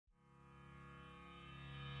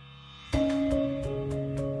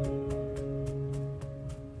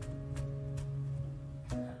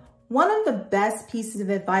One of the best pieces of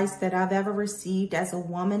advice that I've ever received as a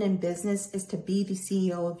woman in business is to be the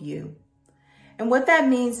CEO of you. And what that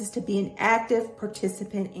means is to be an active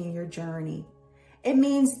participant in your journey. It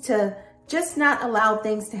means to just not allow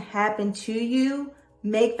things to happen to you,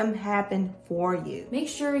 make them happen for you. Make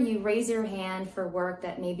sure you raise your hand for work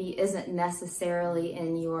that maybe isn't necessarily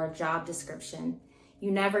in your job description.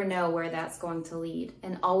 You never know where that's going to lead.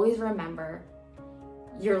 And always remember,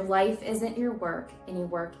 your life isn't your work and your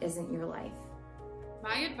work isn't your life.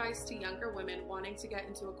 My advice to younger women wanting to get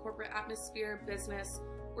into a corporate atmosphere, business,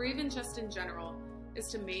 or even just in general is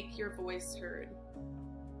to make your voice heard.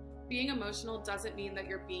 Being emotional doesn't mean that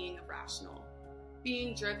you're being irrational.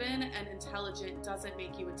 Being driven and intelligent doesn't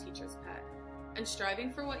make you a teacher's pet. And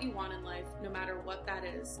striving for what you want in life, no matter what that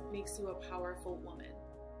is, makes you a powerful woman.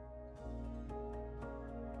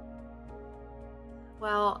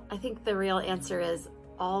 Well, I think the real answer is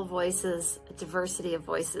all voices, diversity of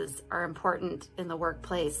voices are important in the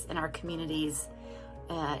workplace, in our communities,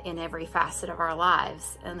 in every facet of our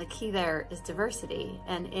lives. And the key there is diversity.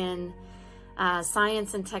 And in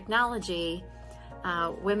science and technology,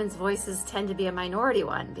 women's voices tend to be a minority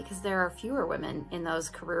one because there are fewer women in those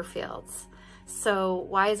career fields. So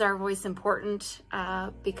why is our voice important?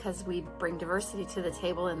 Because we bring diversity to the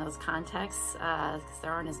table in those contexts, because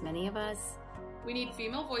there aren't as many of us. We need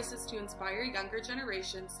female voices to inspire younger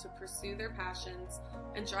generations to pursue their passions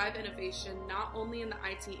and drive innovation not only in the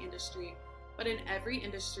IT industry, but in every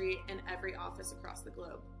industry and every office across the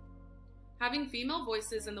globe. Having female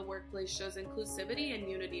voices in the workplace shows inclusivity and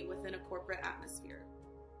unity within a corporate atmosphere.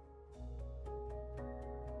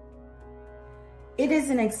 It is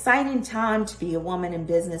an exciting time to be a woman in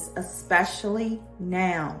business, especially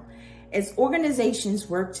now. As organizations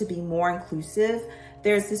work to be more inclusive,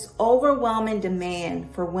 there's this overwhelming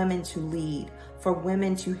demand for women to lead, for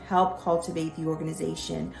women to help cultivate the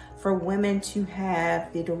organization, for women to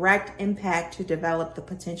have the direct impact to develop the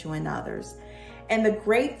potential in others. And the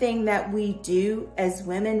great thing that we do as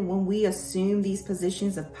women when we assume these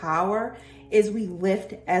positions of power is we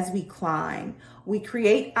lift as we climb. We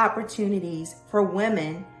create opportunities for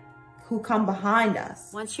women who come behind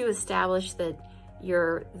us. Once you establish that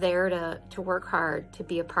you're there to work hard, to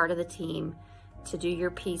be a part of the team, to do your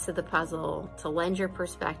piece of the puzzle, to lend your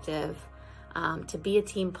perspective, to be a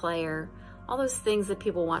team player, all those things that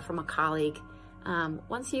people want from a colleague.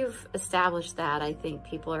 Once you've established that, I think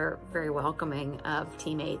people are very welcoming of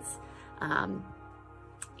teammates,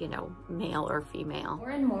 you know, male or female. More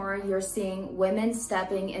and more, you're seeing women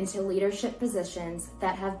stepping into leadership positions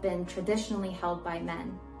that have been traditionally held by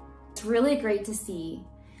men. It's really great to see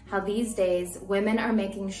how these days women are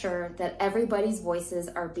making sure that everybody's voices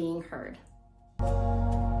are being heard.